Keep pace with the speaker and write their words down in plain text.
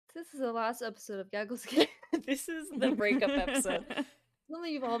This is the last episode of Gaggles Game. This is the breakup episode.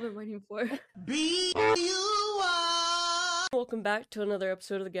 Something you've all been waiting for. Welcome back to another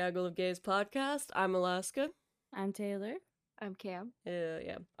episode of the Gaggle of Gays podcast. I'm Alaska. I'm Taylor. I'm Cam.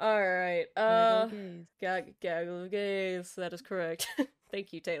 Yeah. Alright, Gaggle of Gays. Gaggle of Gays, that is correct.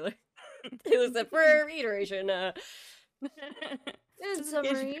 Thank you, Taylor. Taylor said for reiteration. In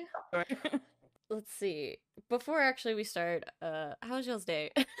summary, Let's see. Before actually we start, how's y'all's day?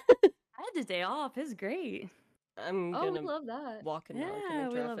 I had the day off. It's great. I'm we gonna love that. walk in Yeah,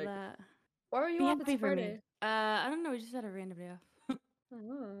 we love that. Why are you Be off? happy It's for me. Friday. I don't know. We just had a random day off.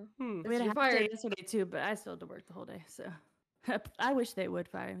 Oh. We had a You're half day fired. yesterday too, but I still had to work the whole day. So I wish they would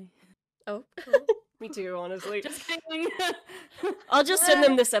fire me. Oh, me too, honestly. Just kidding. I'll just send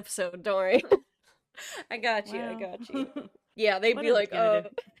them this episode, don't worry. I got you. Wow. Yeah, they'd be Whatever's like, gonna do.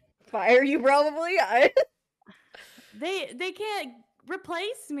 fire you probably? They can't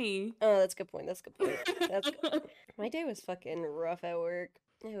replace me. Oh, that's a good point. That's good. My day was fucking rough at work.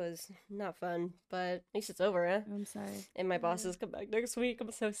 It was not fun, but at least it's over, huh? I'm sorry. And my bosses come back next week.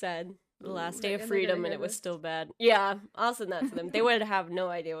 I'm so sad. The last day Right, of and they're gonna freedom, and hear it was this. still bad. Yeah, I'll send that to them. They would have no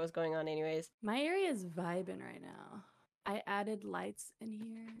idea what was going on anyways. My area is vibing right now. I added lights in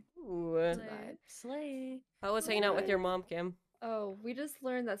here. Ooh. Vibe. Slay. How was hanging out with your mom, Kim? Oh, we just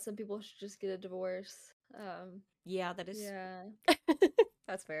learned that some people should just get a divorce. Yeah, that is... Yeah.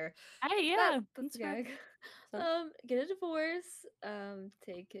 That's fair. Yeah. That's a fair. gag. So- Get a divorce.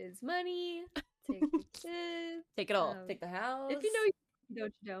 Take his money. Take the kids. Take it all. Um, Take the house. If you know, you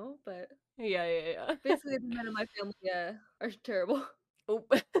don't you know. But Yeah. basically, the men in my family are terrible. Oh.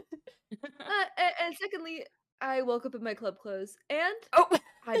 And secondly, I woke up in my club clothes, and Oh.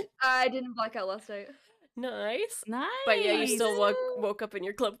 I didn't black out last night. Nice. Nice. But yeah, you still woke up in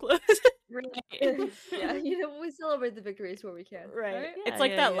your club clothes. Yeah, we celebrate the victories where we can. Right. Right? It's Yeah,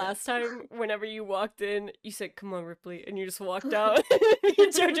 like yeah, that yeah. last time whenever you walked in, you said, "Come on, Ripley," and you just walked out.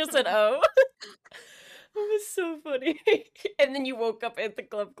 Joe just said, "Oh." It was so funny. And then you woke up in the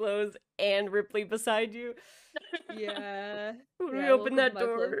club clothes and Ripley beside you. Yeah. When Yeah, we I woke opened up that in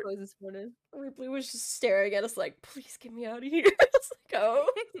my club door, clothes this morning. Ripley was just staring at us like, "Please get me out of here." I was like, "Oh."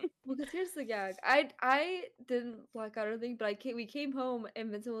 Well, because here's the gag. I didn't black out or anything, but we came home and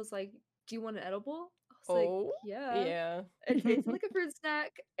Vincent was like, "Do you want an edible?" I was Oh, like, "Yeah." Yeah. It tasted like a fruit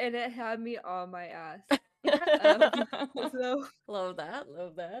snack, and it had me on my ass. So Love that.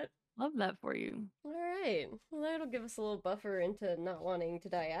 Love that for you. All right. Well, that'll give us a little buffer into not wanting to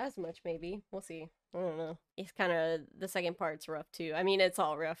die as much, maybe. We'll see. I don't know. It's kind of, the second part's rough, too. I mean, it's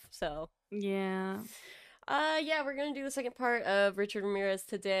all rough, so. Yeah. Yeah, we're gonna do the second part of Richard Ramirez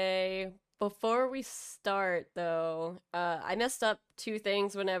today. Before we start, though, I messed up two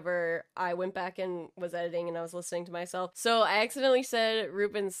things whenever I went back and was editing and I was listening to myself. So I accidentally said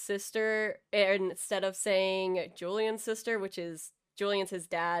Ruben's sister instead of saying Julian's sister, which is Julian's his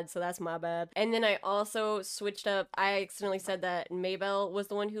dad, so that's my bad. And then I also switched up. I accidentally said that Maybelle was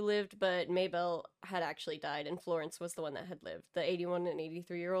the one who lived, but Maybelle had actually died, and Florence was the one that had lived, the 81 and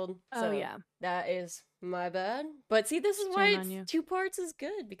 83-year-old. Oh, So yeah. that is my bad. But see, this is Shame why on you. two parts is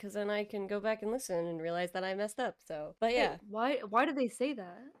good, because then I can go back and listen and realize that I messed up. So, but Hey, yeah. why did they say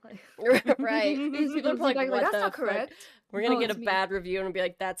that? Like, Right. these People are like, like, that's what the not fuck? correct. We're gonna No, get a it's me. bad review and be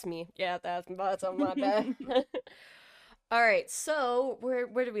like, that's me. Yeah, that's on my bad. All right, so where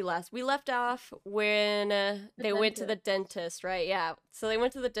did we last? We left off when they went to the dentist, right? Yeah. So they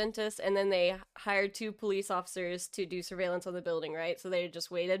went to the dentist and then they hired two police officers to do surveillance on the building, right? So they just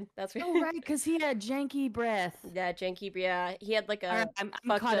waited. That's Oh, right, because he had janky breath. Yeah, janky. Yeah, he had like a. All right, I'm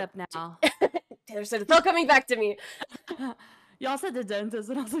fucked caught up up now. Taylor said it's all coming back to me. Y'all said the dentist,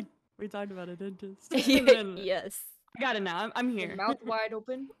 and I was like, we talked about a dentist. And then Yes. I got it now. I'm With here. mouth wide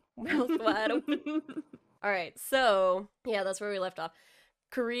open. Mouth wide open. All right, so yeah, that's where we left off.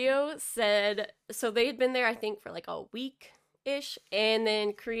 Carrillo said, so they had been there, I think, for like a week-ish, and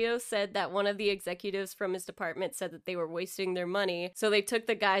then Carrillo said that one of the executives from his department said that they were wasting their money, so they took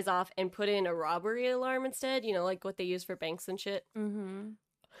the guys off and put in a robbery alarm instead, you know, like what they use for banks and shit. Mm-hmm.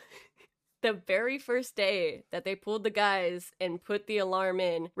 The very first day that they pulled the guys and put the alarm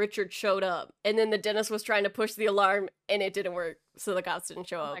in, Richard showed up, and then the dentist was trying to push the alarm, and it didn't work, so the cops didn't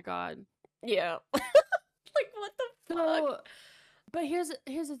show Oh up. my god. Yeah. Like, what the fuck? So, but here's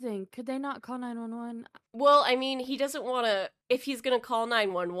the thing. Could they not call 911? Well, I mean, he doesn't want to. If he's gonna call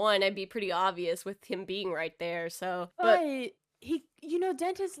 911, it'd be pretty obvious with him being right there. So, but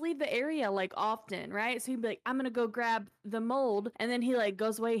dentists leave the area like often, right? So he'd be like, I'm gonna go grab the mold, and then he like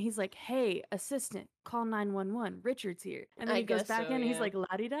goes away. He's like, hey, assistant, call 911. Richard's here, and then I he goes guess back so, in. And he's yeah. like, la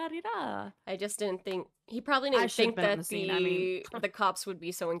di da di da. I just didn't think he probably I didn't should've think been on that the scene, I mean. the cops would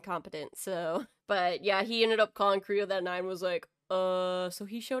be so incompetent. So, but yeah, he ended up calling Creo that night and was like, so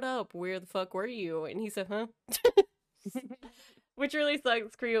he showed up. Where the fuck were you? And he said, huh? Which really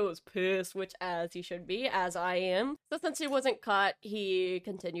sucks. Creo was pissed, which as he should be, as I am. So since he wasn't caught, he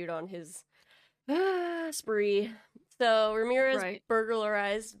continued on his spree. So Ramirez Right.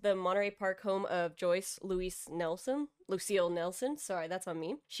 burglarized the Monterey Park home of Joyce Lucille Nelson. Sorry, that's on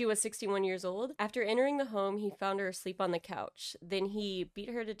me. She was 61 years old. After entering the home, he found her asleep on the couch. Then he beat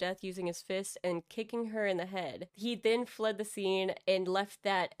her to death using his fist and kicking her in the head. He then fled the scene and left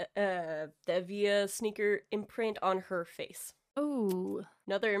that the Via sneaker imprint on her face. Oh,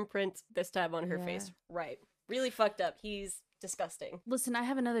 Another imprint, this time on her Yeah. face. Right. Really fucked up. He's disgusting. listen, I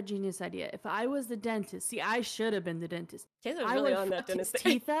have another genius idea. If I was the dentist, see, I should have been the dentist. Taylor's I really would on that fuck his dentist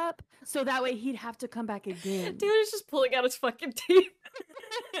thing. teeth up, so that way he'd have to come back again. Taylor's just pulling out his fucking teeth.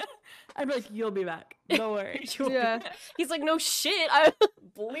 I'd be like, you'll be back. Don't worry. Yeah. He's like, no shit, I'm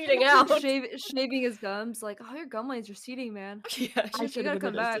bleeding out. Shaving his gums. Like, oh, your gum line's receding, man. Yeah, I You should gotta have been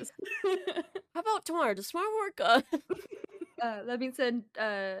come the back. dentist. how about tomorrow? Does tomorrow work? That being said,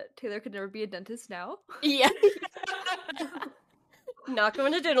 Taylor could never be a dentist now. Yeah. Not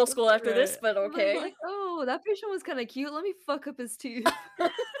going to dental school after this, but okay. Like, oh, that patient was kind of cute. Let me fuck up his teeth.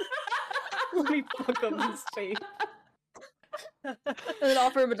 Let me fuck up his face. And then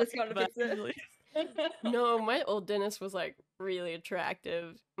offer him a discount to fix it. Actually. No, my old dentist was like really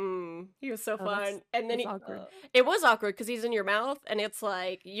attractive. He was so Oh, that's- fun. And then It's awkward. it was awkward because he's in your mouth and it's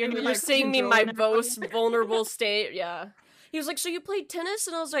like And you're you're, like, seeing me in my controlling most vulnerable state. Yeah. He was like, so you played tennis?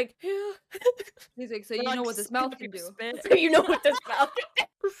 And I was like, yeah. He's like, so you know what this mouth can do. So you know what this mouth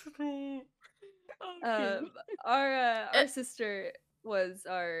can do. Our sister was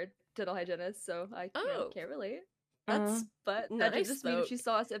our dental hygienist, so I Oh. can't relate. That's But that nice, did just mean though. if she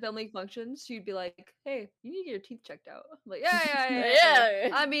saw us at family functions, she'd be like, "Hey, you need to get your teeth checked out." I'm like, yeah. Yeah.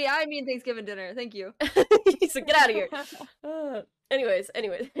 I mean Thanksgiving dinner. Thank you. He's like, get out of here. Anyways.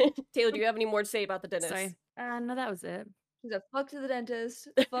 Taylor, do you have any more to say about the dentist? Sorry. No, that was it. She's like, fuck to the dentist,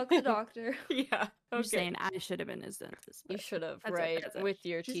 fuck the doctor. Yeah. I'm Okay. saying I should have been his dentist. You but should have, that's it, right? that's it. With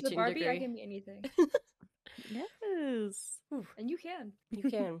your She's the teaching Barbie. I degree. can be anything, Yes. and you can. You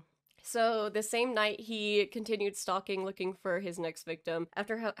can. So, the same night, he continued stalking, looking for his next victim.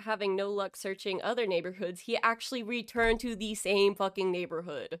 After having no luck searching other neighborhoods, he actually returned to the same fucking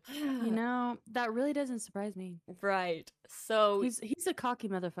neighborhood. You know, that really doesn't surprise me. Right. So, He's a cocky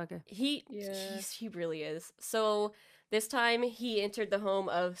motherfucker. he really is. So, this time, he entered the home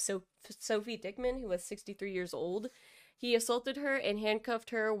of Sophie Dickman, who was 63 years old. He assaulted her and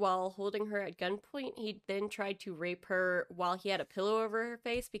handcuffed her while holding her at gunpoint. He then tried to rape her while he had a pillow over her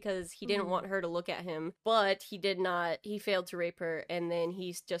face because he didn't want her to look at him. But he did not. He failed to rape her, and then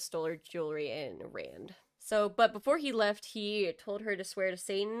he just stole her jewelry and ran. So, but before he left, he told her to swear to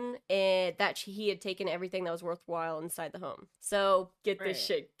Satan and that he had taken everything that was worthwhile inside the home. So, get this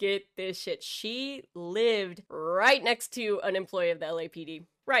shit. She lived right next to an employee of the LAPD.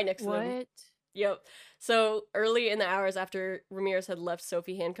 Right next to them. What? Yep. So early in the hours after Ramirez had left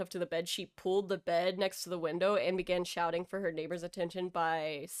Sophie handcuffed to the bed, she pulled the bed next to the window and began shouting for her neighbor's attention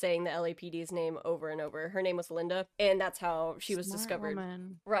by saying the LAPD's name over and over. Her name was Linda, and that's how she was Smart discovered.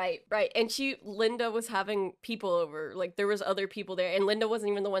 woman. Right. And Linda was having people over. Like, there was other people there, and Linda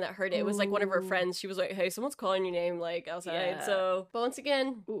wasn't even the one that heard it. It was like one of her Ooh. friends. She was like, hey, someone's calling your name, like, outside. Yeah. So, but once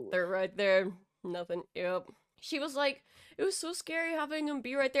again, Ooh. they're right there. Nothing. Yep. She was like, it was so scary having him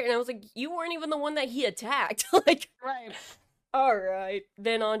be right there. And I was like, you weren't even the one that he attacked. Like, Right. all right.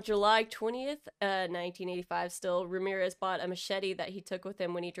 Then on July 20th, 1985, still, Ramirez bought a machete that he took with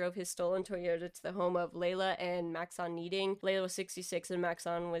him when he drove his stolen Toyota to the home of Layla and Maxon Needing. Layla was 66 and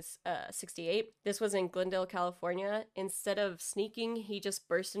Maxon was 68. This was in Glendale, California. Instead of sneaking, he just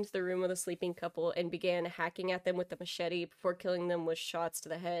burst into the room of the sleeping couple and began hacking at them with the machete before killing them with shots to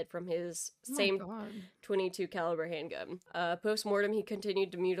the head from his Oh my same God. 22 caliber handgun. Post-mortem, he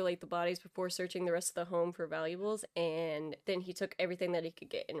continued to mutilate the bodies before searching the rest of the home for valuables, and then he took everything that he could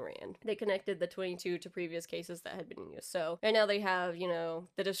get and ran. They connected the 22 to previous cases that had been used. So right now they have,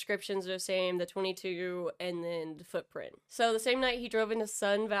 the descriptions are the same, the 22, and then the footprint. So the same night he drove into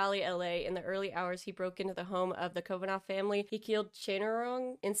Sun Valley, LA. In the early hours, he broke into the home of the Kovanov family. He killed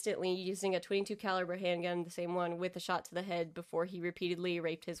Chanarong instantly using a 22 caliber handgun, the same one, with a shot to the head before he repeatedly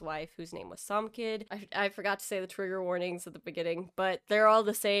raped his wife, whose name was Samkid. I forgot to say the trigger warnings at the beginning, but they're all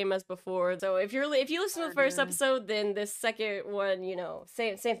the same as before. So if you listen to the first episode, then this second second one,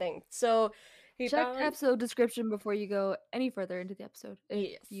 same thing. So he Check found episode description before you go any further into the episode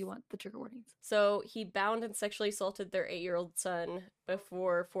if Yes. you want the trigger warnings. So he bound and sexually assaulted their 8-year-old son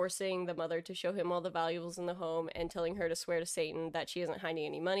before forcing the mother to show him all the valuables in the home and telling her to swear to Satan that she isn't hiding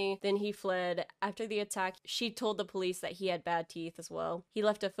any money. Then he fled. After the attack, she told the police that he had bad teeth as well. He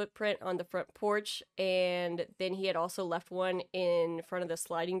left a footprint on the front porch, and then he had also left one in front of the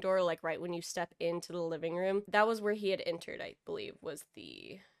sliding door, like right when you step into the living room. That was where he had entered, I believe, was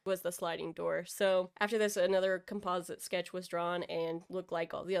the sliding door. So after this, another composite sketch was drawn and looked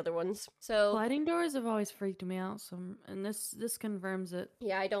like all the other ones. So Sliding doors have always freaked me out, and this confirms it.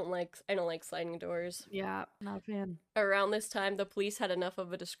 yeah, I don't like sliding doors. Yeah, not a fan. Around this time, the police had enough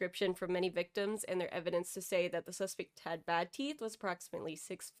of a description from many victims and their evidence to say that the suspect had bad teeth, was approximately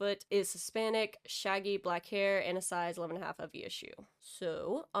 6 foot, is Hispanic, shaggy black hair, and a size 11.5 of the issue.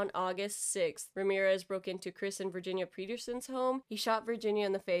 So, on August 6th, Ramirez broke into Chris and Virginia Peterson's home. He shot Virginia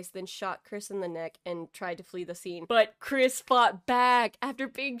in the face, then shot Chris in the neck and tried to flee the scene. But Chris fought back after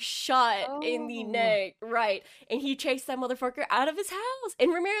being shot in the neck. Right. And he chased that motherfucker out of his house.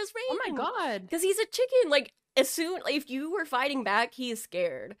 And Ramirez ran. Oh my god. Because he's a chicken. Like, as soon, if you were fighting back, he is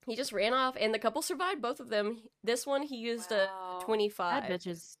scared. He just ran off, and the couple survived, both of them. This one, he used a 25. Bad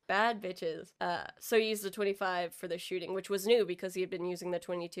bitches. Bad bitches. So he used a 25 for the shooting, which was new because he had been using the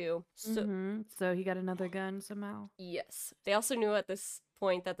 22. So he got another gun somehow. Yes. They also knew at this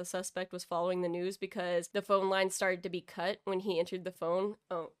point that the suspect was following the news because the phone line started to be cut when he entered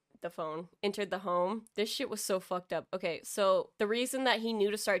entered the home. This shit was so fucked up. Okay, so the reason that he knew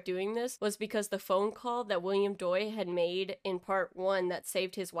to start doing this was because the phone call that William Doy had made in part 1 that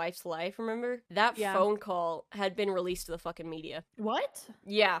saved his wife's life, remember? That phone call had been released to the fucking media. What?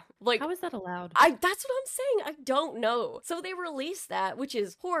 Yeah, like, how is that allowed? that's what I'm saying. I don't know. So they released that, which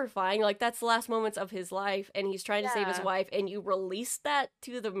is horrifying. Like, that's the last moments of his life, and he's trying to save his wife, and you release that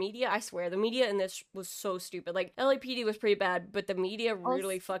to the media? I swear, the media in this was so stupid. Like, LAPD was pretty bad, but the media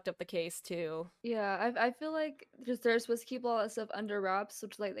really fucked up the case too. Yeah, I feel like just they're supposed to keep all that stuff under wraps,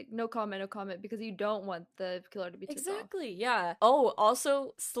 which like no comment, because you don't want the killer to be tipped off. Exactly, yeah. Oh,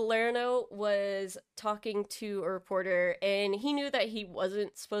 also, Salerno was talking to a reporter, and he knew that he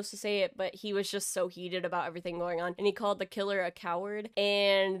wasn't supposed to say it, but he was just so heated about everything going on, and he called the killer a coward,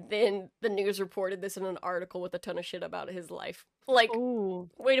 and then the news reported this in an article with a ton of shit about his life. Like,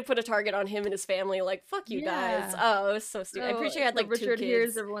 way to put a target on him and his family. Like, fuck you guys. Oh, it was so stupid. I'm pretty sure he had like Richard 2 kids.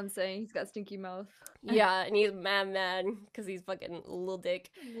 hears everyone saying he's got stinky mouth. Yeah, and he's mad because he's fucking a little dick.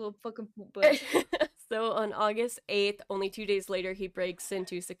 Little fucking poop butt. So on August 8th, only 2 days later, he breaks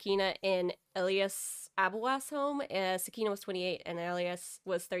into Sakina and Elias Abawas' home. Sakina was 28 and Elias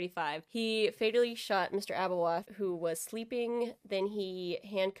was 35. He fatally shot Mr. Abawas, who was sleeping. Then he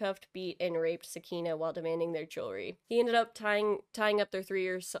handcuffed, beat, and raped Sakina while demanding their jewelry. He ended up tying up their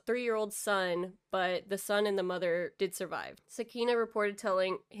 3-year-old son, but the son and the mother did survive. Sakina reported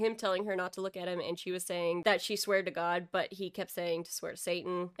telling her not to look at him, and she was saying that she swore to God, but he kept saying to swear to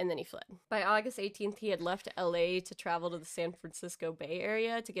Satan, and then he fled. By August 18th, he had left LA to travel to the San Francisco Bay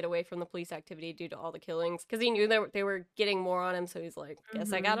Area to get away from the police activity due to all the killings, because he knew that they were getting more on him, so he's like,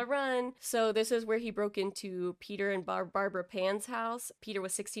 guess I gotta run. So this is where he broke into Peter and Barbara Pan's house. Peter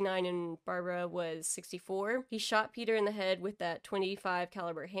was 69 and Barbara was 64. He shot Peter in the head with that 25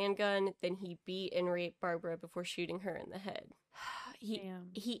 caliber handgun, then he beat and raped Barbara before shooting her in the head.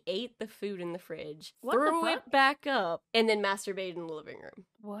 He ate the food in the fridge, threw it back up, and then masturbated in the living room.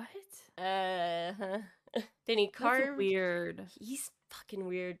 What? Then he carved... That's weird. He's fucking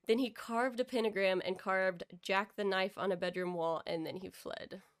weird. Then he carved a pentagram and carved Jack the Knife on a bedroom wall, and then he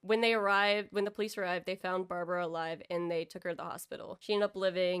fled. When the police arrived, they found Barbara alive, and they took her to the hospital. She ended up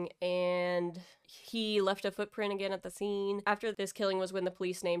living, and he left a footprint again at the scene. After this killing was when the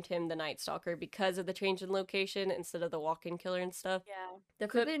police named him the Night Stalker because of the change in location instead of the walk-in killer and stuff. Yeah.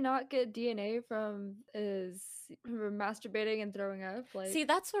 Could they not get DNA from his masturbating and throwing up? Like, see,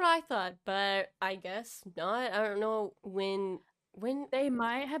 that's what I thought, but I guess not. I don't know when they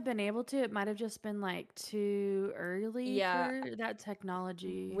might have been able to. It might have just been like too early for that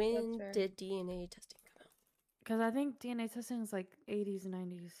technology. When did DNA testing come out? Because I think DNA testing is like 80s and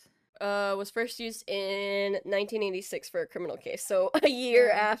 90s. Was first used in 1986 for a criminal case, so a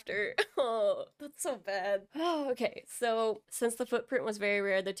year after. Oh, that's so bad. Oh, okay, so since the footprint was very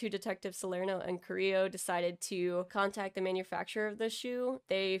rare, the 2 detectives, Salerno and Carrillo, decided to contact the manufacturer of the shoe.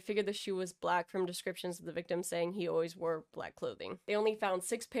 They figured the shoe was black from descriptions of the victim saying he always wore black clothing. They only found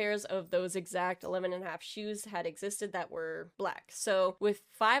 6 pairs of those exact 11.5 shoes had existed that were black. So with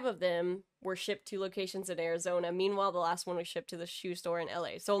 5 of them, were shipped to locations in Arizona. Meanwhile, the last one was shipped to the shoe store in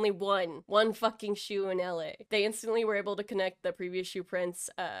LA. So only one fucking shoe in LA. They instantly were able to connect the previous shoe prints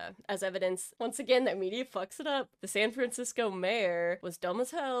as evidence. Once again, that media fucks it up. The San Francisco mayor was dumb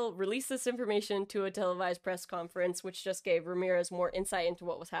as hell, released this information to a televised press conference, which just gave Ramirez more insight into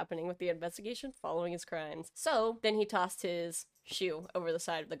what was happening with the investigation following his crimes. So then he tossed his shoe over the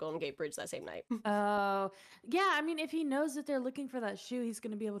side of the Golden Gate Bridge that same night. Oh, yeah. I mean, if he knows that they're looking for that shoe, he's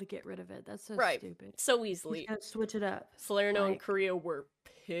going to be able to get rid of it. That's so stupid. So easily. He's going to switch it up. Salerno and Korea were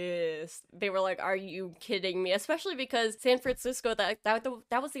pissed. They were like, "Are you kidding me?" Especially because San Francisco, that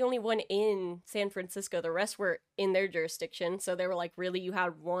was the only one in San Francisco. The rest were in their jurisdiction. So they were like, "Really, you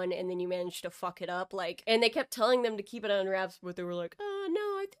had one and then you managed to fuck it up?" Like, and they kept telling them to keep it on wraps, but they were like, "Oh no,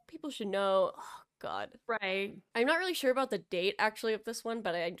 I think people should know." Oh, God. Right. I'm not really sure about the date actually of this one,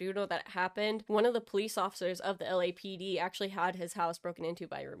 but I do know that it happened. One of the police officers of the LAPD actually had his house broken into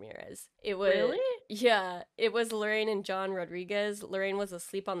by Ramirez. It was Really? Yeah, it was Lorraine and John Rodriguez. Lorraine was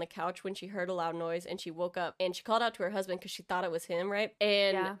asleep on the couch when she heard a loud noise and she woke up and she called out to her husband because she thought it was him, right?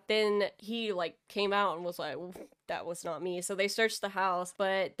 And then he like came out and was like, that was not me. So they searched the house,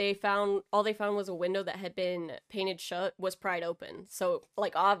 but all they found was a window that had been painted shut was pried open. So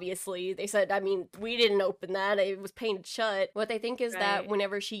like obviously they said, I mean, we didn't open that. It was painted shut. What they think is that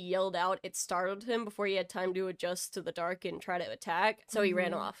whenever she yelled out, it startled him before he had time to adjust to the dark and try to attack. So he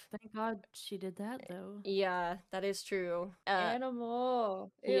ran off. Thank God she did that though. Yeah, that is true.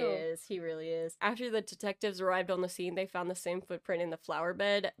 Animal. He is. He really is. After the detectives arrived on the scene, they found the same footprint in the flower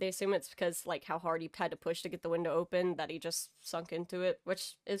bed. They assume it's because like how hard he had to push to get the window open that he just sunk into it,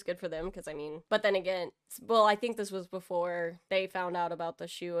 which is good for them because I mean, but then again, well, I think this was before they found out about the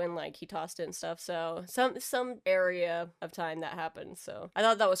shoe and like he tossed it and stuff. So some area of time that happened. So I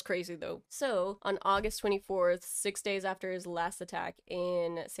thought that was crazy though. So on August 24th, 6 days after his last attack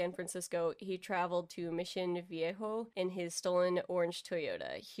in San Francisco, he traveled to Mission Viejo in his stolen orange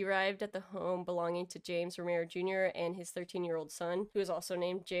Toyota. He arrived at the home belonging to James Romero Jr. and his 13-year-old son, who is also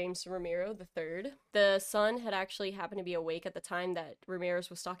named James Romero III. The son had actually happened to be awake at the time that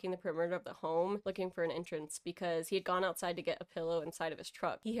Ramirez was stalking the perimeter of the home looking for an entrance because he had gone outside to get a pillow inside of his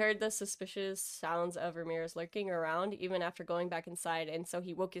truck. He heard the suspicious sounds of Ramirez lurking around even after going back inside, and so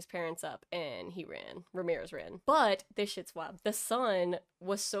he woke his parents up and he ran. Ramirez ran. But this shit's wild. The son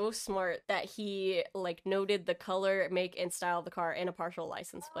was so smart that he like noted the color, make, and style of the car and a partial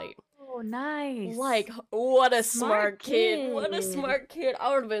license plate. Oh, nice. Like, what a smart kid. What a smart kid.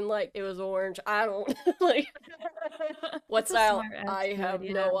 I would have been like, it was orange. I don't like what style? I have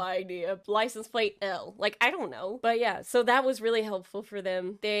no idea. License plate L. Like, I don't know. But yeah, so that was really helpful for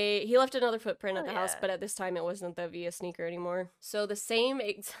them. He left another footprint at the house, but at this time it wasn't the Via sneaker anymore. So the same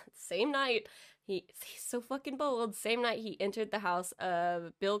night, he's so fucking bold. Same night, he entered the house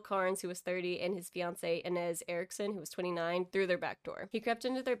of Bill Carnes, who was 30, and his fiancée, Inez Erickson, who was 29, through their back door. He crept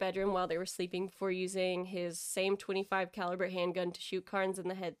into their bedroom while they were sleeping before using his same .25 caliber handgun to shoot Carnes in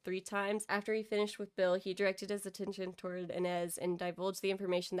the head 3 times. After he finished with Bill, he directed his attention toward Inez and divulged the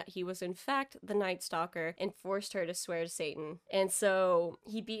information that he was in fact the Night Stalker and forced her to swear to Satan. And so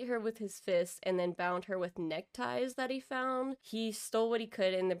he beat her with his fist and then bound her with neckties that he found. He stole what he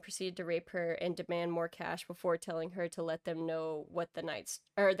could and then proceeded to rape her and demand more cash before telling her to let them know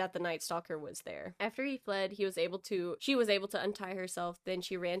that the Night Stalker was there. After he fled, she was able to untie herself. Then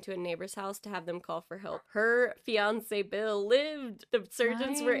she ran to a neighbor's house to have them call for help. Her fiance Bill lived. The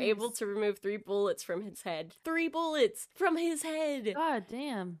surgeons were able to remove 3 bullets from his head. 3 bullets from his head. God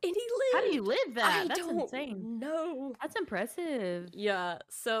damn. And he lived. How do you live that? That's don't insane. No. That's impressive. Yeah.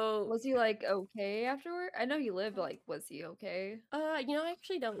 So was he like okay afterward? I know he lived, but like was he okay? I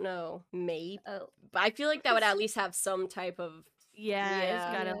actually don't know. Maybe. But I feel like that would at least have some type of it's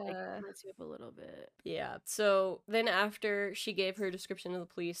gotta like mess you up a little bit. Yeah. So then after she gave her description to the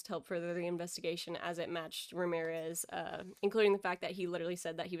police to help further the investigation as it matched Ramirez, including the fact that he literally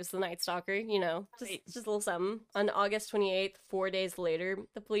said that he was the Night Stalker, just a little something. On August 28th, 4 days later,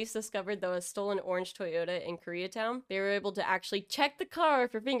 the police discovered a stolen orange Toyota in Koreatown. They were able to actually check the car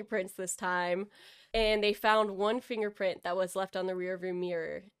for fingerprints this time. And they found 1 fingerprint that was left on the rearview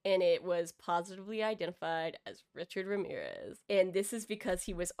mirror, and it was positively identified as Richard Ramirez. And this is because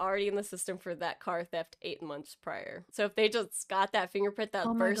he was already in the system for that car theft 8 months prior. So if they just got that fingerprint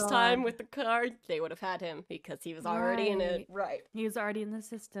that first time with the car, they would have had him because he was already in it. Right. He was already in the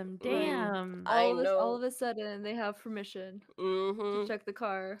system. Damn. All of a sudden, they have permission to check the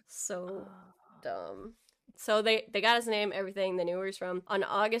car. So dumb. So they got his name, everything, they knew where he's from. On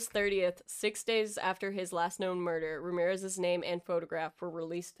August 30th, 6 days after his last known murder, Ramirez's name and photograph were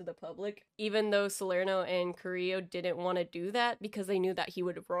released to the public, even though Salerno and Carrillo didn't want to do that because they knew that he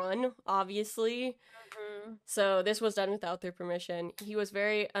would run, obviously. So this was done without their permission. He was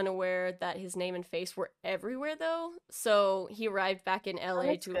very unaware that his name and face were everywhere, though. So he arrived back in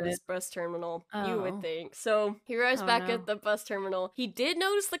LA to his bus terminal. You would think. So he arrives back at the bus terminal. He did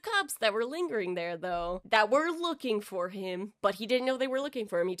notice the cops that were lingering there, though, that were looking for him, but he didn't know they were looking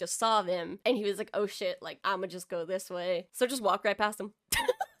for him. He just saw them, and he was like, oh shit, like, I'ma just go this way. So just walk right past them.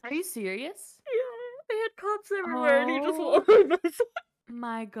 Are you serious? Yeah, they had cops everywhere, and he just walked right past them.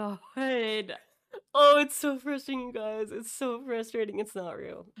 My God. Oh, it's so frustrating, you guys. It's so frustrating. It's not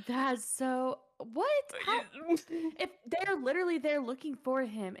real. That's so... What? How? If they're literally there looking for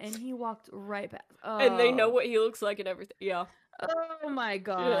him and he walked right past... Oh. And they know what he looks like and everything. Yeah. Oh my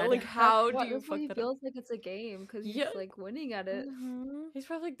God. Yeah, like, how do you That's why fuck he that up? feels like it's a game, because he's, like, winning at it. He's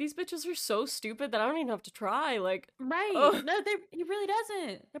probably like, these bitches are so stupid that I don't even have to try. Like, Right. oh. No, he really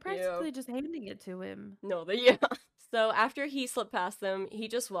doesn't. They're practically just handing it to him. No, yeah. So after he slipped past them, he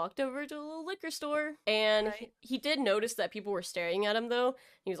just walked over to a little liquor store, and he did notice that people were staring at him, though.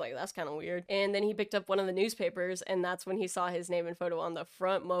 He was like, that's kind of weird. And then he picked up one of the newspapers, and that's when he saw his name and photo on the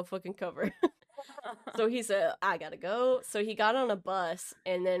front motherfucking cover. So he said, I gotta go. So he got on a bus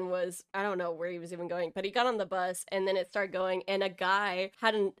and then I don't know where he was even going, but he got on the bus and then it started going, and a guy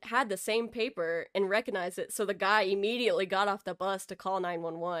had the same paper and recognized it. So the guy immediately got off the bus to call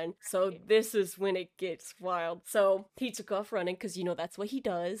 911. So this is when it gets wild. So he took off running because, that's what he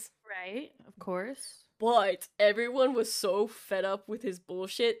does. Right, of course. But everyone was so fed up with his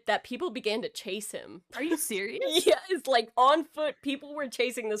bullshit that people began to chase him. Are you serious? Yeah, it's like on foot. People were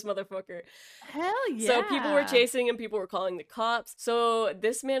chasing this motherfucker. Hell yeah. So people were chasing him. People were calling the cops. So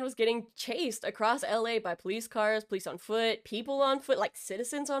this man was getting chased across LA by police cars, police on foot, people on foot, like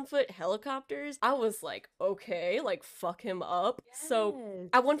citizens on foot, helicopters. I was like, okay, like fuck him up. Yes. So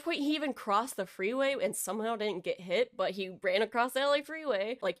at one point he even crossed the freeway and somehow didn't get hit, but he ran across the LA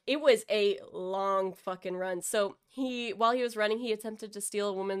freeway. Like, it was a long fucking run. So while he was running, he attempted to steal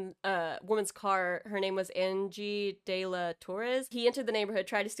a woman's car. Her name was Angie De La Torres. He entered the neighborhood,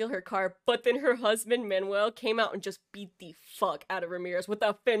 tried to steal her car, but then her husband Manuel came out and just beat the fuck out of Ramirez with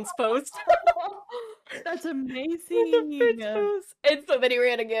a fence post. That's amazing. With a fence post. And so then he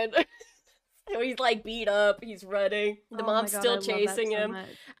ran again. So he's like beat up, he's running, the mob's still chasing him.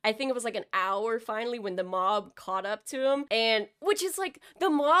 I think it was like an hour finally when the mob caught up to him, and which is like, the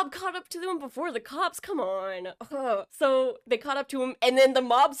mob caught up to them before the cops, come on. So they caught up to him, and then the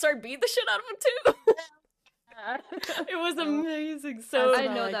mob started beating the shit out of him too. It was amazing. So I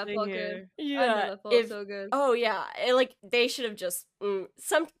know that felt good. Yeah, I know that felt so good. Oh yeah, like they should have just.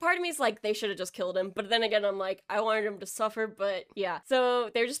 Some part of me is like they should have just killed him, but then again I'm like I wanted him to suffer. But yeah,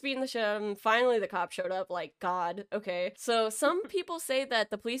 so they're just beating the shit out of him. Finally, the cop showed up. Like, God, okay. So some people say that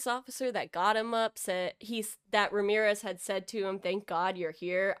the police officer that got him up said that Ramirez had said to him, "Thank God you're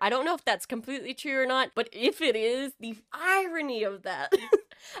here." I don't know if that's completely true or not, but if it is, the irony of that.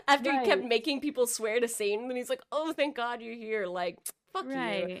 After he kept making people swear to Satan, and he's like, oh, thank God you're here. Like, fuck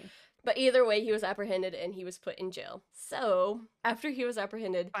you. But either way, he was apprehended and he was put in jail. So, after he was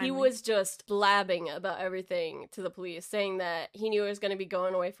apprehended, he was just blabbing about everything to the police, saying that he knew he was going to be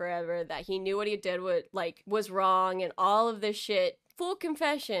going away forever, that he knew what he did was wrong, and all of this shit. Full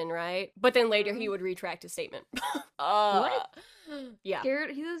confession, right? But then later he would retract his statement. What? Yeah.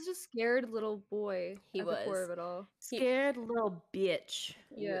 Scared. He was just scared little boy. He was. The core of it all. Scared little bitch.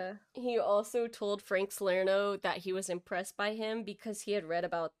 Yeah. He also told Frank Salerno that he was impressed by him because he had read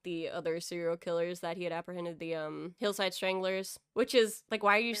about the other serial killers that he had apprehended, the Hillside Stranglers, which is like,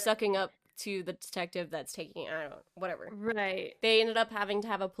 why are you sucking up to the detective that's taking, I don't know, whatever. Right. They ended up having to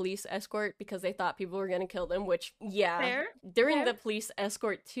have a police escort because they thought people were going to kill them, which, yeah. Fair. During the police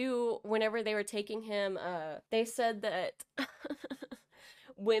escort, too, whenever they were taking him, they said that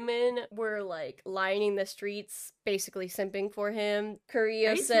women were, like, lining the streets, basically simping for him.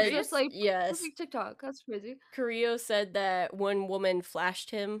 Carrillo said, just like, yes. TikTok, that's crazy. Carrillo said that one woman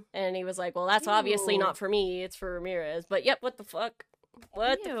flashed him, and he was like, well, that's obviously not for me, it's for Ramirez. But, yep, what the fuck?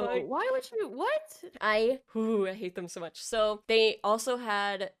 What the fuck? Why would you? What? I hate them so much. So they also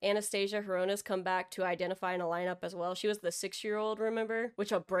had Anastasia Horonas come back to identify in a lineup as well. She was the 6-year-old, remember?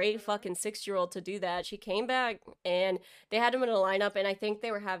 Which a brave fucking 6-year-old to do that. She came back and they had him in a lineup, and I think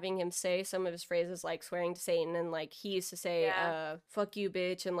they were having him say some of his phrases like swearing to Satan, and like he used to say, fuck you,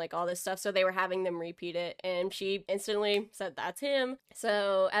 bitch, and like all this stuff. So they were having them repeat it, and she instantly said, that's him.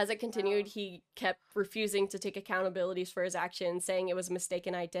 So as it continued, he kept refusing to take accountabilities for his actions, saying it was was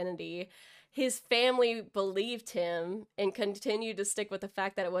mistaken identity. His family believed him and continued to stick with the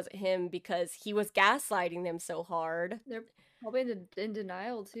fact that it wasn't him because he was gaslighting them so hard. They're probably in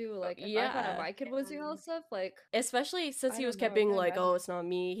denial too. Like, if I found out Yeah. my kid was doing all this stuff, like, Especially since I he was don't kept know, I being can't like, imagine. oh, it's not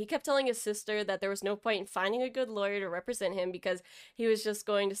me. He kept telling his sister that there was no point in finding a good lawyer to represent him because he was just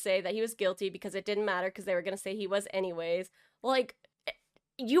going to say that he was guilty because it didn't matter because they were going to say he was anyways. Like,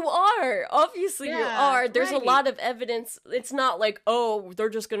 you are. Obviously, you Yeah, are. There's a right. lot of evidence. It's not like, oh, they're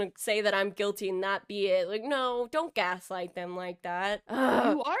just going to say that I'm guilty and that be it. Like, no, don't gaslight them like that.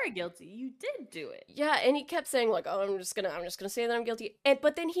 Ugh. You are guilty. You did do it. Yeah, and he kept saying like, "Oh, I'm just gonna say that I'm guilty."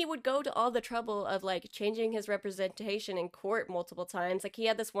 But then he would go to all the trouble of like changing his representation in court multiple times. Like he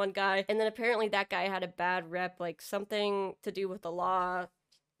had this one guy, and then apparently that guy had a bad rep, like something to do with the law.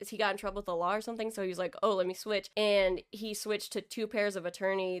 He got in trouble with the law or something, so he was like, "Oh, let me switch," and he switched to two pairs of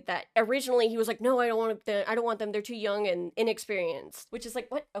attorney. That originally he was like, "No, I don't want them. I don't want them. They're too young and inexperienced." Which is like,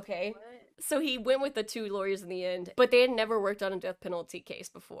 what? Okay. So he went with the two lawyers in the end, but they had never worked on a death penalty case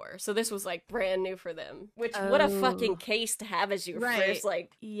before, so this was like brand new for them. Which what a fucking case to have as your first like.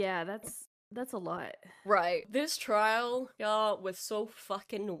 Yeah, that's a lot. Right. This trial, y'all, was so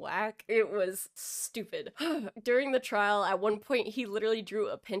fucking whack. It was stupid. During the trial, at one point, he literally drew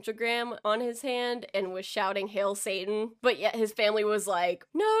a pentagram on his hand and was shouting, "Hail Satan," but yet his family was like,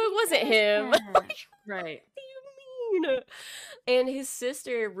 "No, it wasn't him." Right. And his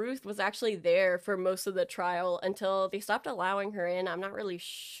sister Ruth was actually there for most of the trial until they stopped allowing her in. I'm not really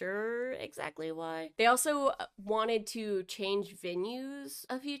sure exactly why. They also wanted to change venues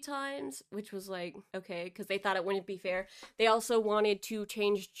a few times, which was like, okay, because they thought it wouldn't be fair. They also wanted to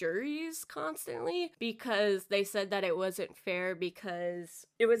change juries constantly because they said that it wasn't fair because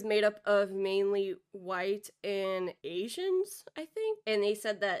it was made up of mainly white and Asians, I think. And they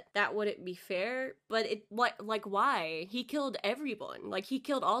said that that wouldn't be fair, but it, like, why? He killed everyone. Like, he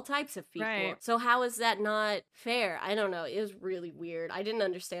killed all types of people. Right. So how is that not fair? I don't know. It was really weird. I didn't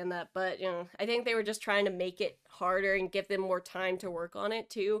understand that, but, you know, I think they were just trying to make it harder and give them more time to work on it,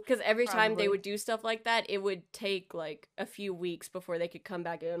 too. Because every time they would do stuff like that, it would take, like, a few weeks before they could come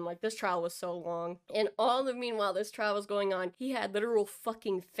back in. Like, this trial was so long. And all the meanwhile this trial was going on, he had literal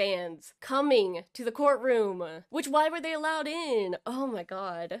fucking fans coming to the courtroom. Which, why were they allowed in? Oh my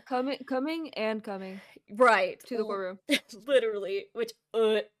god. Coming. Right. To the courtroom. Literally. Which,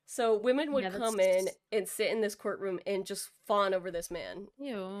 So women would come in and sit in this courtroom and just fawn over this man.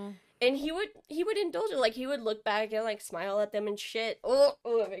 Ew. And he would indulge it. Like, he would look back and, like, smile at them and shit. Oh,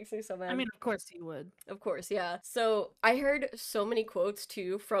 it makes me so mad. I mean, of course he would. Of course, yeah. So, I heard so many quotes,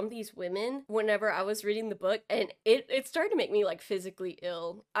 too, from these women whenever I was reading the book, and it started to make me, like, physically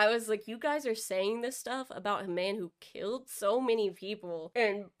ill. I was like, you guys are saying this stuff about a man who killed so many people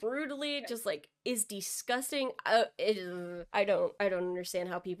and brutally just, like, is disgusting. I don't understand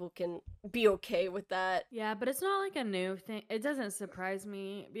how people can be okay with that. Yeah, but it's not like a new thing. It doesn't surprise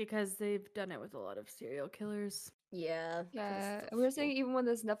me because they've done it with a lot of serial killers. Yeah. Yeah, we were saying even when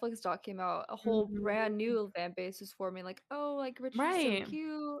this Netflix doc came out, a whole brand new fan base was forming. Like, oh, like Richard's so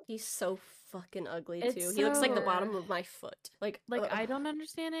cute. He's so fucking ugly It's too. He looks like the so- bottom of my foot. Like I don't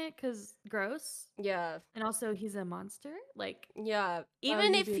understand it because gross. Yeah. And also, he's a monster. Like, Yeah.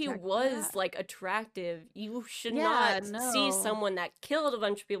 Even you'd if be he attracted to was that? like attractive, you should Yeah, not see no. someone that killed a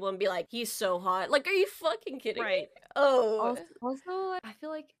bunch of people and be like, he's so hot. Like, are you fucking kidding me? Right. Oh. Also, I feel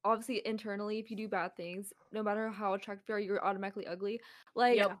like obviously internally, if you do bad things, no matter how attractive you are, you're automatically ugly.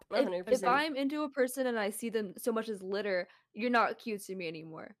 Like, Yep, if 100%. I'm into a person and I see them so much as litter, you're not cute to me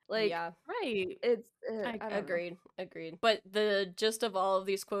anymore. Like, yeah. right. it's I I don't know. Agreed. But the gist of all of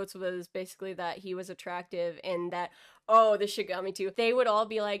these quotes was basically that he was attractive and that, oh, this shit got me too. They would all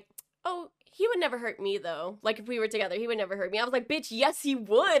be like, oh, he would never hurt me though. Like, if we were together, he would never hurt me. I was like, bitch, yes, he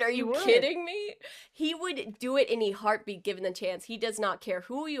would. Are you would. kidding me? He would do it any heartbeat given the chance. He does not care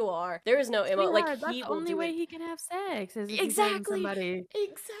who you are. There is no MO. Like, Sweetheart, that's he the will only do way it. he can have sex. Is if he's Exactly. dating somebody.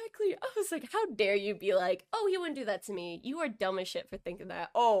 Exactly. I was like, how dare you be like, oh, he wouldn't do that to me. You are dumb as shit for thinking that.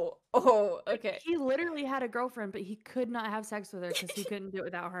 Oh, okay. He literally had a girlfriend, but he could not have sex with her because he couldn't do it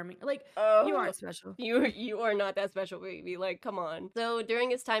without harming. Like, Oh. you aren't special. You are not that special, baby. Like, come on. So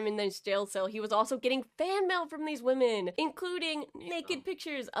during his time in this jail cell, he was also getting fan mail from these women, including naked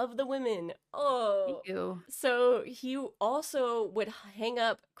pictures of the women. Oh. Ew. So he also would hang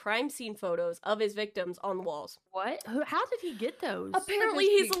up crime scene photos of his victims on the walls. What? How did he get those? Apparently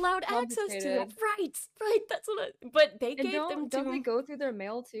Like his he's a allowed access to them. Confiscated. Right, that's what but they And gave them to don't they him. go through their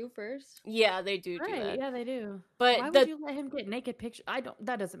mail too first? Yeah, they do Right, that. yeah, they do. But why would you let him get naked pictures?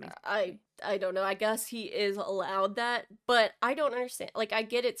 That doesn't make sense. I don't know. I guess he is allowed that, but I don't understand. Like, I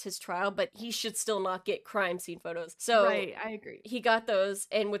get it's his trial, but he should still not get crime scene photos. So Right, I agree. he got those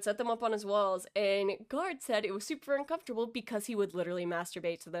and would set them up on his walls, and guards said it was super uncomfortable because he would literally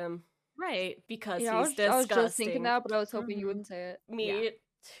masturbate to them Right. because Yeah, he's disgusting. I was just thinking that, but I was hoping you wouldn't say it. Me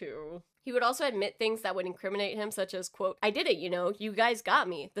too. He would also admit things that would incriminate him, such as, quote, I did it, you guys got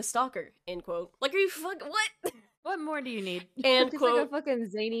me, the stalker, end quote. Like, are you what? What more do you need? And He's quote, like a fucking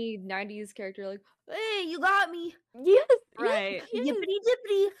zany 90s character, like, hey, you got me. yes, Right. yes. Yippity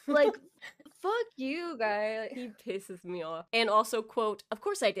dippity. Like, fuck you, guy. He pisses me off. And also, quote, of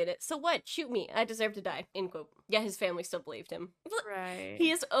course I did it. So what? Shoot me. I deserve to die. End quote. Yeah, his family still believed him. Right.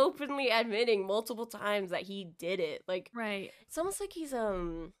 He is openly admitting multiple times that he did it. Like, right. it's almost like he's,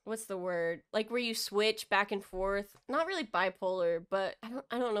 what's the word? Like, where you switch back and forth. Not really bipolar, but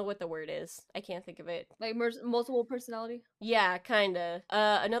I don't know what the word is. I can't think of it. Like, multiple personality? Yeah, kinda.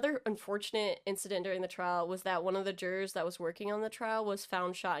 Another unfortunate incident during the trial was that one of the jurors that was working on the trial was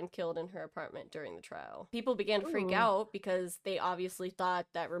found shot and killed in her apartment during the trial. People began to freak Ooh. out because they obviously thought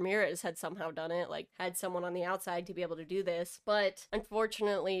that Ramirez had somehow done it, like had someone on the outside to be able to do this. But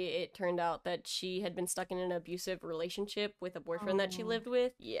unfortunately, it turned out that she had been stuck in an abusive relationship with a boyfriend that she Oh. lived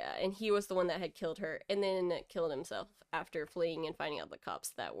with. Yeah, and he was the one that had killed her and then killed himself after fleeing and finding out the cops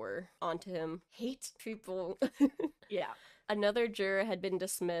that were onto him. Hate people. Yeah. Another juror had been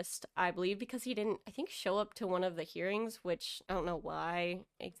dismissed, I believe, because he didn't, I think, show up to one of the hearings, which I don't know why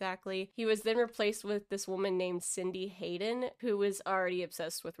exactly. He was then replaced with this woman named Cindy Hayden, who was already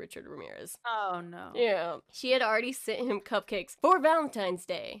obsessed with Richard Ramirez. Oh no. Yeah. She had already sent him cupcakes for Valentine's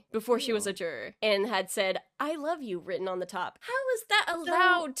Day before she was a Ew. juror and had said, I love you, written on the top. How is that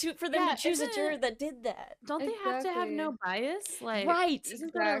allowed for them yeah, to choose a isn't juror it- that did that? Don't they have to have no bias? Like, Right.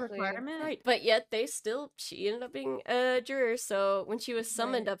 Isn't that a Exactly. requirement? Right, but yet she ended up being a juror, so when she was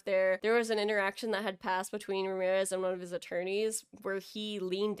summoned up there was an interaction that had passed between Ramirez and one of his attorneys where he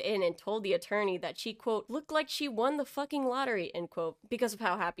leaned in and told the attorney that she, quote, looked like she won the fucking lottery, end quote, because of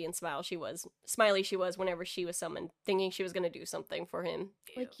how happy and smiley she was whenever she was summoned, thinking she was going to do something for him.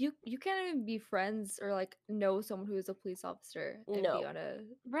 Like, you can't even be friends or, like, know someone who is a police officer and No. be on a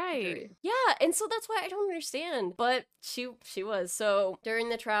Right. jury. Yeah, and so that's why I don't understand. But she was. So during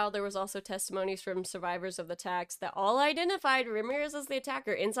the trial, there was also testimonies from survivors of the attacks that all identified Ramirez as the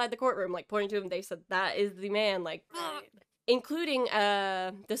attacker inside the courtroom, like pointing to him. They said that is the man, like, including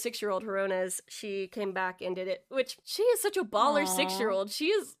the 6-year-old Horones. She came back and did it, which she is such a baller. Aw. 6-year-old. She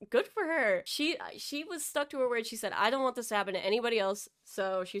is good for her. She was stuck to her word. She said, I don't want this to happen to anybody else.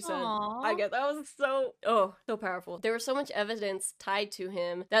 So she said, Aw. I guess that was so powerful. There was so much evidence tied to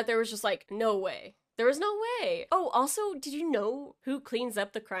him that there was just like, no way. There was no way. Oh, also, did you know who cleans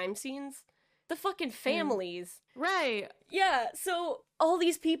up the crime scenes? The fucking families. Right. Yeah, so all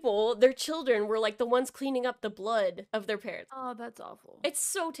these people, their children were like the ones cleaning up the blood of their parents. Oh, that's awful. It's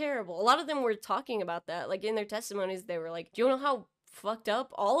so terrible. A lot of them were talking about that. Like in their testimonies, they were like, do you know how fucked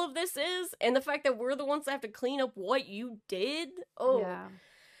up all of this is? And the fact that we're the ones that have to clean up what you did? Oh. Yeah.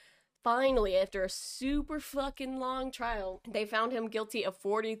 Finally, after a super fucking long trial, they found him guilty of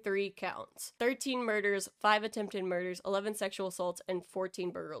 43 counts. 13 murders, 5 attempted murders, 11 sexual assaults, and 14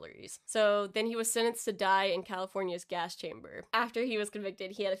 burglaries. So then he was sentenced to die in California's gas chamber. After he was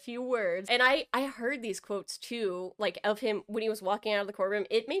convicted, he had a few words. And I heard these quotes too, like of him when he was walking out of the courtroom.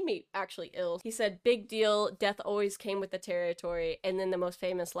 It made me actually ill. He said, big deal, death always came with the territory. And then the most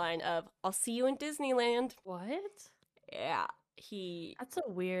famous line of, I'll see you in Disneyland. What? Yeah. That's a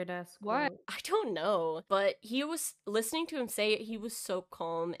weird ass. Why? I don't know, but he was listening to him say it. He was so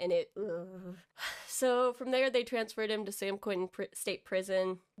calm, and it. Ugh. So from there, they transferred him to San Quentin State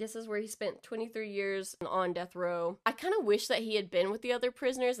Prison. This is where he spent 23 years on death row. I kind of wish that he had been with the other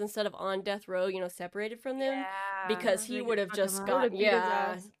prisoners instead of on death row, separated from them, because he would have just gotten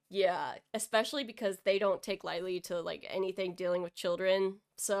yeah, especially because they don't take lightly to like anything dealing with children.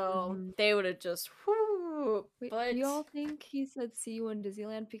 So they would have just. Wait, But do y'all think he said see you in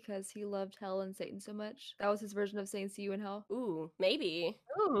Disneyland because he loved hell and Satan so much? That was his version of saying see you in hell. ooh, maybe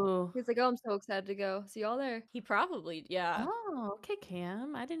Ooh. He's like, oh, I'm so excited to go. See y'all there. he probably Oh, okay,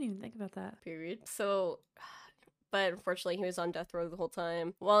 Cam. I didn't even think about that. period. So, but unfortunately, he was on death row the whole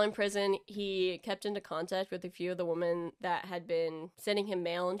time. While in prison, he kept into contact with a few of the women that had been sending him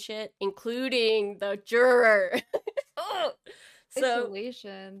mail and shit, including the juror. Ugh. So,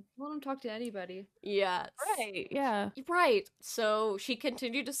 Isolation. Let him talk to anybody. yeah. Right, yeah. Right. So she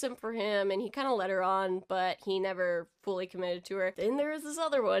continued to simp for him, and he kind of led her on, but he never fully committed to her. Then there was this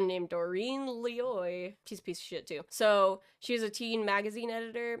other one named Doreen Leoy. She's a piece of shit, too. So she was a teen magazine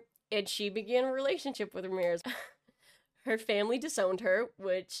editor, and she began a relationship with Ramirez. Her family disowned her,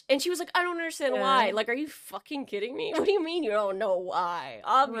 and she was like, I don't understand why. Like, are you fucking kidding me? What do you mean you don't know why?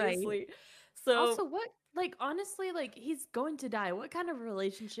 Obviously. Right. So Also, what, like, honestly, like, he's going to die. What kind of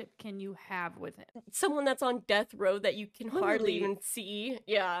relationship can you have with him? someone that's on death row that you can hardly Literally. even see.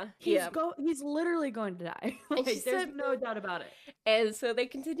 Yeah. He's literally going to die. And she Like, there's said- no doubt about it. And so they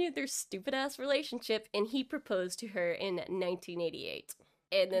continued their stupid ass relationship, and he proposed to her in 1988.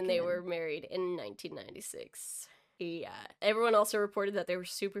 And then they Again. were married in 1996. Yeah. Everyone also reported that they were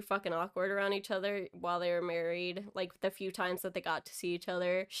super fucking awkward around each other while they were married, like the few times that they got to see each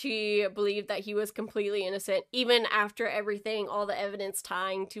other. She believed that he was completely innocent, even after everything, all the evidence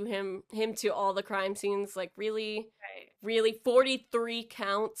tying to him to all the crime scenes. Like, really? Right. Really? 43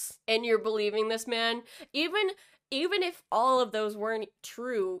 counts, and you're believing this man? Even if all of those weren't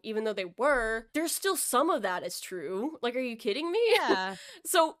true, even though they were, there's still some of that is true. Like, are you kidding me? Yeah.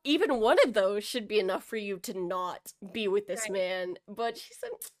 So even one of those should be enough for you to not be with this man. But she said,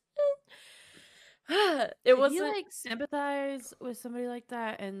 it If wasn't. you, like, sympathize with somebody like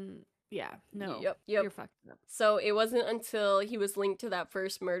that, and yeah, no. Yep. You're fucked up. So it wasn't until he was linked to that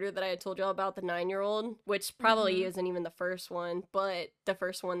first murder that I had told y'all about, the 9-year-old, which probably isn't even the first one, but the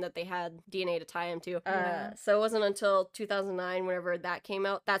first one that they had DNA to tie him to. Yeah. So it wasn't until 2009, whenever that came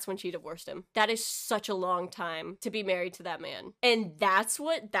out, that's when she divorced him. That is such a long time to be married to that man. And that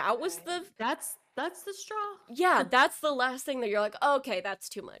was the... That's the straw. Yeah, that's the last thing that you're like, okay, that's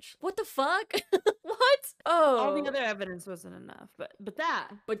too much. What the fuck? What? Oh. All the other evidence wasn't enough, but that.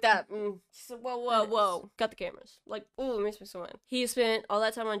 But that, so, whoa. Got the cameras. Like, ooh, it makes me so mad. He spent all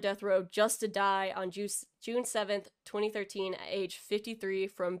that time on death row just to die on June 7th, 2013, at age 53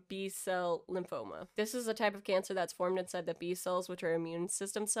 from B-cell lymphoma. This is a type of cancer that's formed inside the B cells, which are immune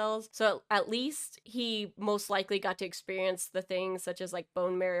system cells. So at least he most likely got to experience the things such as like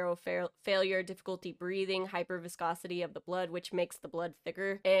bone marrow failure, difficulty breathing, hyperviscosity of the blood, which makes the blood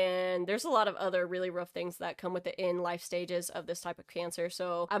thicker. And there's a lot of other really rough things that come with it in life stages of this type of cancer.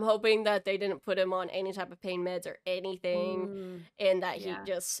 So I'm hoping that they didn't put him on any type of pain meds or anything, and that he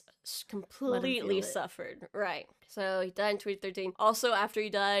just completely suffered. Right. So he died in 2013. Also, after he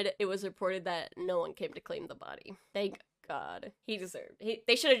died, it was reported that no one came to claim the body. Thank God. He deserved.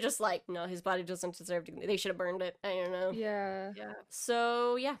 They should have just no, his body doesn't deserve to. They should have burned it. I don't know. Yeah.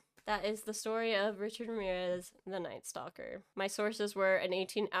 So yeah. That is the story of Richard Ramirez, the Night Stalker. My sources were an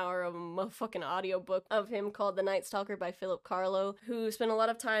 18-hour motherfucking audiobook of him called The Night Stalker by Philip Carlo, who spent a lot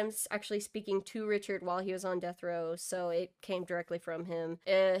of time actually speaking to Richard while he was on death row, so it came directly from him.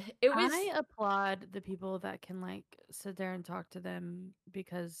 I applaud the people that can, like, sit there and talk to them,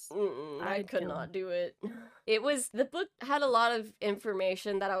 because I could not do it. The book had a lot of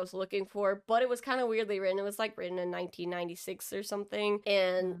information that I was looking for, but it was kind of weirdly written. It was, like, written in 1996 or something,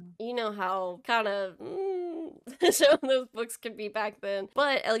 and you know how kind of some of those books could be back then.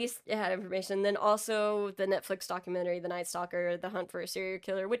 But at least it had information. Then also the Netflix documentary, The Night Stalker, The Hunt for a Serial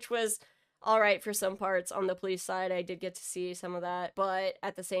Killer, which was alright for some parts. On the police side, I did get to see some of that. But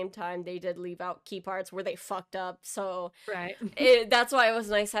at the same time, they did leave out key parts where they fucked up. So right. That's why it was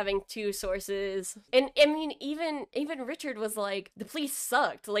nice having two sources. And I mean, even Richard was like, the police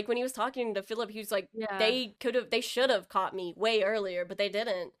sucked. Like when he was talking to Philip, he was like, they should have caught me way earlier, but they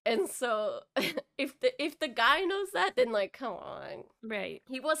didn't. And so if the guy knows that, then like, come on. Right.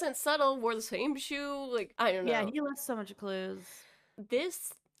 He wasn't subtle, wore the same shoe. Like, I don't know. Yeah, he left so much clues.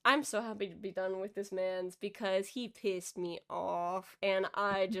 I'm so happy to be done with this man's because he pissed me off, and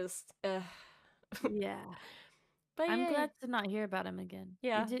I just, yeah. But I'm glad to not hear about him again.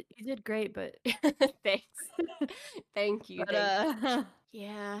 Yeah. You did great, but thanks. Thank you. But,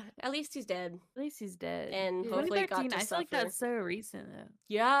 yeah, at least he's dead. At least he's dead. And hopefully got to I feel suffer. like that's so recent, though.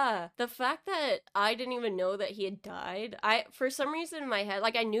 Yeah, the fact that I didn't even know that he had died, for some reason in my head,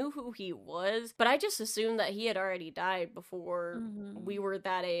 like I knew who he was, but I just assumed that he had already died before we were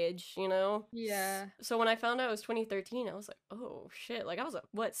that age, you know? Yeah. So when I found out it was 2013, I was like, oh shit, like I was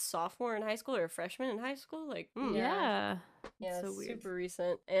sophomore in high school or a freshman in high school? Like, yeah. Yeah, so it's weird. super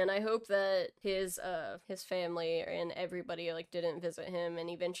recent. And I hope that his family and everybody like didn't visit him, and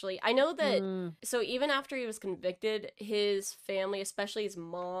eventually I know that so even after he was convicted, his family, especially his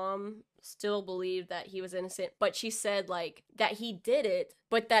mom, still believed that he was innocent, but she said, like, that he did it,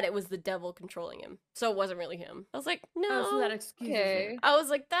 but that it was the devil controlling him. So it wasn't really him. I was like, no. Oh, so that excuses Okay. it. I was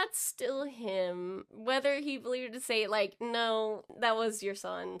like, that's still him. Whether he believed to say, like, no, that was your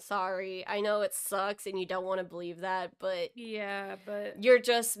son. Sorry. I know it sucks and you don't want to believe that, but Yeah, but you're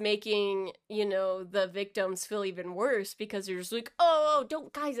just making, you know, the victims feel even worse because you're just like, oh,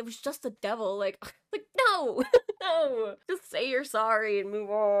 don't, guys, it was just the devil. Like no, no. Just say you're sorry and move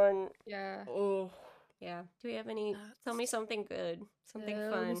on. Yeah. Oh, yeah. Do we have any? Tell me something good. Something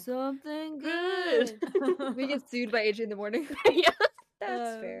Tell me fun. something good. We get sued by AJ in the morning. Yeah,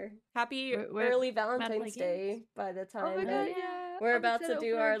 that's Um, fair. Happy we're early about to play Valentine's Day games. by the time Oh my that god, yeah. we're I'm about to excited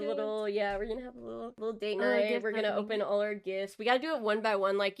do for our gift. little, we're gonna have a little date Oh, night. gift We're gonna opening. open all our gifts. We gotta do it one by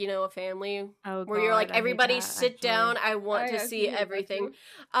one, like, you know, a family. Oh, Where you're like, God, I hate everybody that, sit actually. down. I want I to actually see hate that everything. too.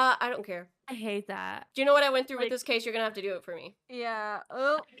 I don't care. I hate that. Do you know what I went through with Like- this case? You're gonna have to do it for me. Yeah.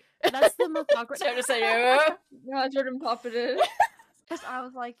 Oh. That's the most awkward. So I'm just saying, No, Jordan popped it in. Because I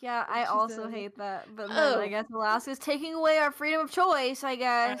was like, yeah, I She also said- hate that. But then Oh. I guess Alaska's taking away our freedom of choice, I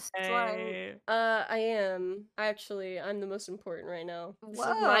guess. It's like, Hey. I am. I'm the most important right now. This is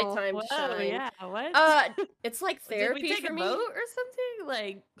my Whoa. time to Whoa, shine. yeah, what? It's like Did therapy we take for a me. vote or something?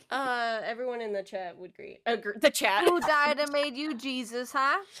 Like, Everyone in the chat would agree. The chat. who died and made you Jesus,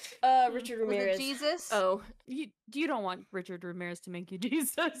 huh? Richard Was Ramirez. it Jesus? Oh. you don't want Richard Ramirez to make you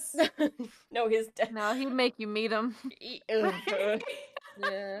Jesus. No, his death. No, he'd make you meet him.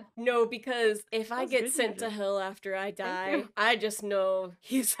 Yeah. No, because if I That's get good, sent to Nita. hell after I die, you. I just know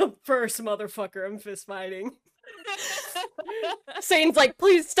he's the first motherfucker I'm fist fighting. Satan's like,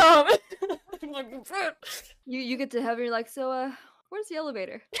 please stop. I'm like, You get to heaven, you're like, so where's the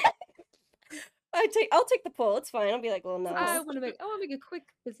elevator? I'll take the pull. It's fine. I'll be like, well, no. I want to make a quick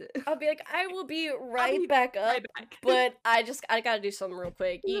visit. I'll be like, I will be right be back up, right back. but I gotta do something real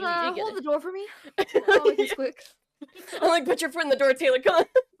quick. You get Hold it. the door for me. I'll make this quick. I'm like, put your foot in the door, Taylor. Come on.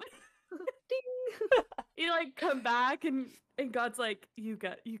 Ding. You like come back and God's like, you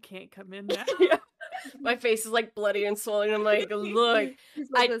can't come in now. Yeah. My face is like bloody and swollen. I'm like, look, He's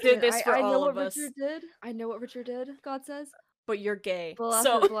I "Listen, did this for I know all what of us." Richard did. I know what Richard did. God says. but you're gay. But last,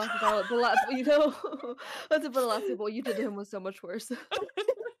 So but you know, that's but last what you did to him was so much worse.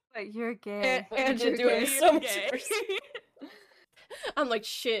 But you're gay. What you and did you're to him gay. is so much worse. I'm like,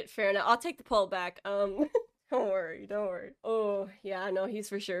 shit, fair enough. I'll take the poll back. Don't worry. Oh, yeah, I know he's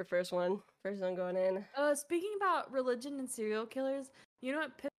for sure first one going in. Speaking about religion and serial killers, you know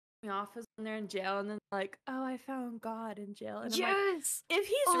what pissed me off is when they're in jail and then like, oh, I found God in jail. And I'm like, Yes. if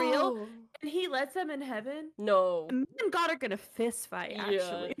he's real and he lets them in heaven, No. me and God are gonna fist fight. Yeah.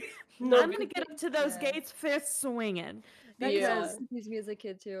 Actually, No. I'm gonna get up to those Yeah. gates fist swinging. That Yeah. yeah. confused me as a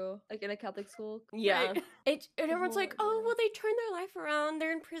kid too, like in a Catholic school. Yeah. Right. And everyone's like, Lord, oh, yeah. well, they turned their life around.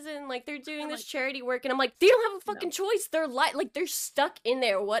 They're in prison. Like, they're doing I'm this like- charity work. And I'm like, they don't have a fucking choice. They're they're stuck in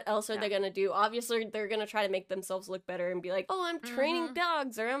there. What else are Yeah. they going to do? Obviously, they're going to try to make themselves look better and be like, oh, I'm training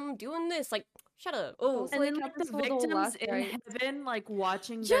dogs or I'm doing this. Like, shut up. Oh, Also, And like, then like Catholic the school, the whole victims last in rites. heaven, like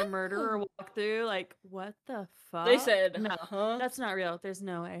watching their Yeah. murderer walk through, like what the fuck? they said, no, huh? that's not real. There's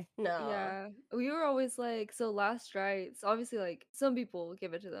no way. No. Yeah, we were always like, so last rites. Obviously, like some people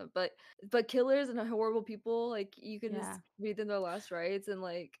give it to them, but killers and horrible people, like you can Yeah. just read them their last rites and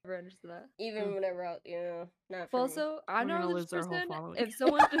like never understood that. Even whenever, not for But me. also, I'm We're not a gonna religious lose our whole person. following. If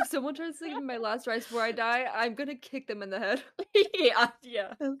someone tries to give me my last rites before I die, I'm gonna kick them in the head.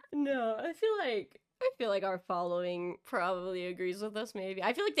 Yeah. No, I feel like our following probably agrees with us. Maybe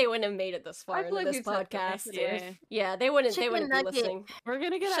I feel like they wouldn't have made it this far I feel into like this we've said that podcast. today. if- Yeah, they wouldn't. They Chicken wouldn't be nugget. listening. We're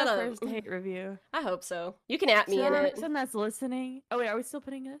gonna get Shut our up. first hate review. I hope so. You can at me So in the it. person that's listening. Oh wait, are we still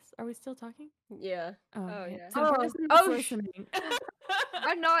putting this? Are we still talking? Yeah. Oh, man. yeah. So the Oh. person that's Oh, listening.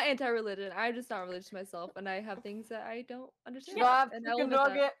 I'm not anti-religion. I'm just not religious myself, and I have things that I don't understand. Stop, and I'll chicken admit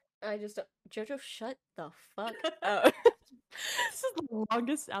that. nugget. I just don't... Jojo, shut the fuck up. This is the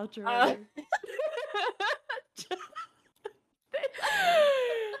longest outro Uh, ever.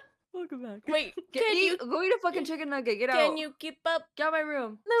 Welcome back. Wait, Get, can you go eat a fucking chicken nugget. Get out. can you keep up? Get out of my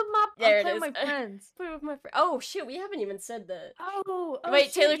room. Move my There I'm it playing is. with my friends. Put it with my friend. Oh shit, we haven't even said that. Oh, Wait,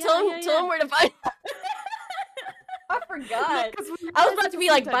 shit, Taylor, yeah, tell him yeah, tell him yeah. where to find. I forgot. No, 'cause we I was realized about to be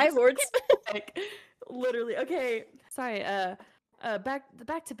at like, the bye, same time. hordes. Like, literally. Okay. Sorry.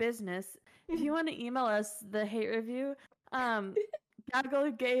 Back to business. If you want to email us the hate review,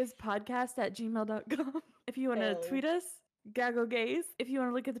 gagglegayspodcast@gmail.com. If you want to Hell. tweet us, gagglegays. If you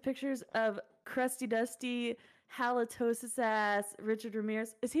want to look at the pictures of crusty dusty halitosis ass Richard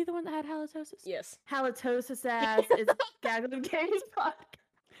Ramirez, is he the one that had halitosis? Yes. Halitosis ass is gagglegays podcast.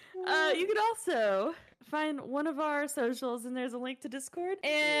 You could also find one of our socials, and there's a link to Discord.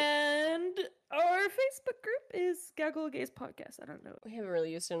 And our Facebook group is Gaggle Gaze Podcast. I don't know. We haven't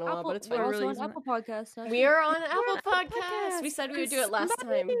really used it in a while, but it's We're fine. also really on using Apple Podcasts now. We too. are on We're Apple on Apple Podcasts. We said we would do and it last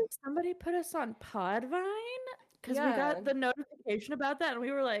time. Somebody put us on Podvine because we Yeah. got the notification about that, and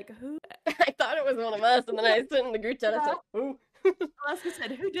we were like, "Who?" I thought it was one of us, and then I sent in the group chat. I said, "Ooh, Alaska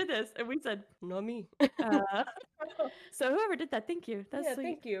said, "Who did this?" And we said, not me." "So whoever did that, thank you. That's Yeah, sweet."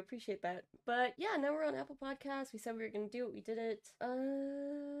 thank you. Appreciate that. But yeah, now we're on Apple Podcasts. We said we were gonna do it. We did it.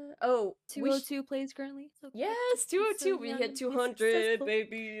 Oh, we 202 plays currently. So yes, 202. We hit 200, successful.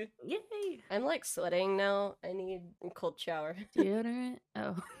 baby. Yay! I'm like sweating now. I need a cold shower. Deodorant.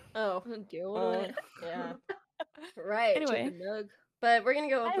 Oh. Oh, Deodorant. yeah. Right. Anyway. Chicken nug. But we're gonna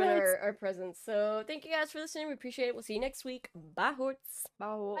go open Highlights. our presents. So thank you guys for listening. We appreciate it. We'll see you next week. Bye, Horts.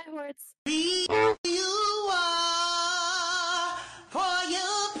 Bow. Bye, Horts. You are for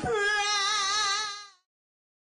your praise.